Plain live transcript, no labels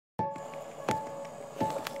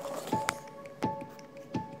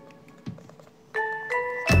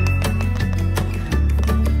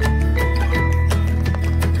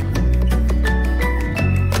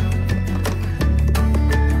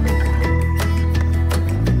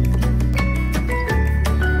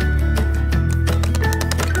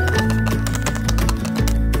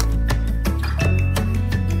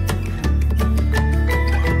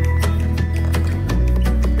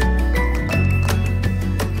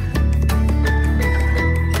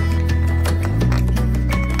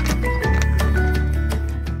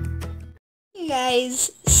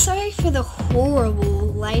with the horrible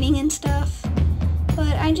lighting and stuff,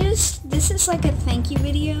 but this is like a thank you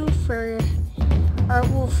video for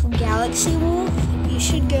Artwolf Galxy Wolf. You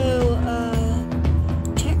should go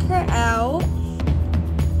check her out.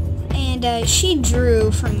 And she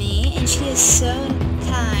drew for me, and she is so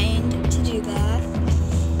kind to do that.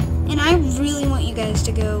 And I really want you guys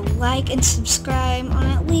to go like and subscribe on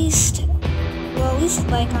at least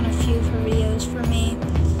like on a few of her videos for me.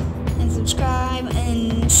 And subscribe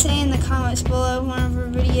and say in the comments below one of her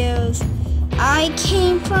videos, I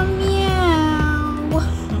came from Meow.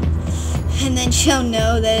 And then she'll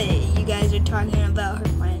know that you guys are talking about her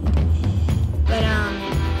friend. But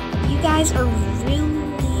you guys are really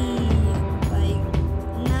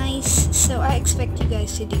nice, so I expect you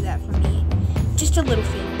guys to do that for me. Just a little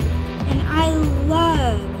favor. And I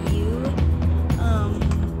love you.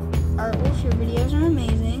 Artwolf, your videos are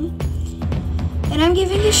amazing. And I'm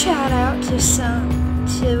giving a shout out to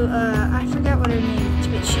I forgot what her name is,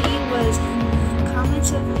 but she was in the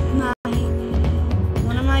comments of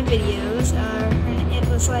one of my videos. And it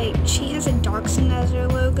was like, she has a dachshund as her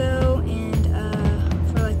logo, and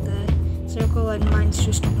for like the circle, and mine's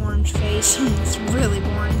just an orange face. It's really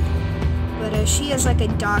boring. But she has like a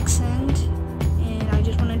dachshund, and I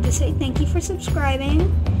just wanted to say thank you for subscribing,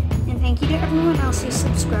 and thank you to everyone else who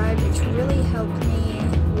subscribed. It's really helped me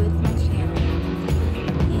with my channel.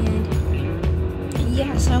 And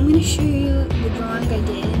yeah, so I'm going to show you the drawing I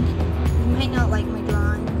did. You might not like my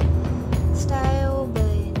drawing style,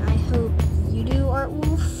 but I hope you do,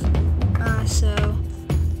 Artwolf. So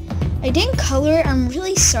I didn't color it. I'm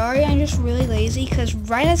really sorry. I'm just really lazy, because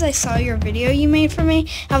right as I saw your video you made for me,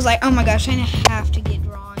 I was like, oh my gosh, I have to get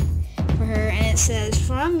drawn for her. And it says,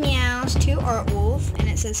 from Meows to Artwolf, and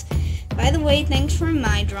it says, by the way, thanks for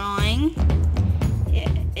my drawing.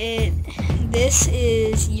 This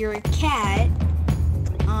is your cat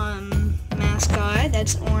mascot.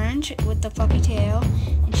 That's orange with the fluffy tail,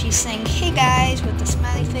 and she's saying, hey guys, with the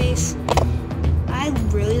smiley face. I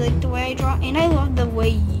really like the way I draw, and I love the way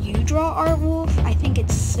you draw, Artwolf. I think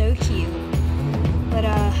it's so cute. But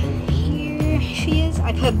here she is.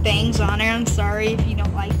 I put bangs on her. I'm sorry if you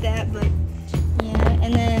don't like that, but yeah.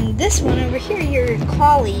 And then this one over here, your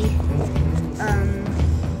collie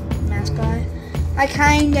mascot. I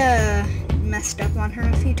kinda messed up on her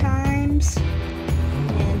a few times,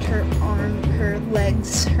 and her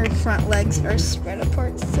legs, her front legs are spread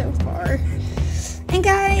apart so far. And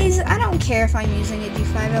guys, I don't care if I'm using a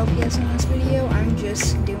D5 LPS in this video, I'm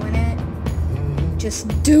just doing it. Just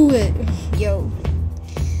do it, yo.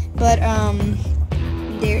 But,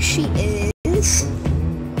 there she is.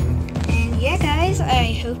 And yeah, guys,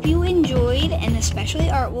 I hope you enjoyed, and especially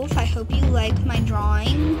Artwolf, I hope you like my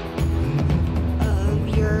drawing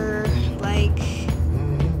of your,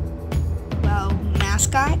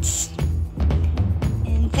 mascots.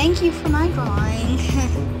 And thank you for my drawing.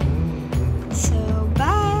 So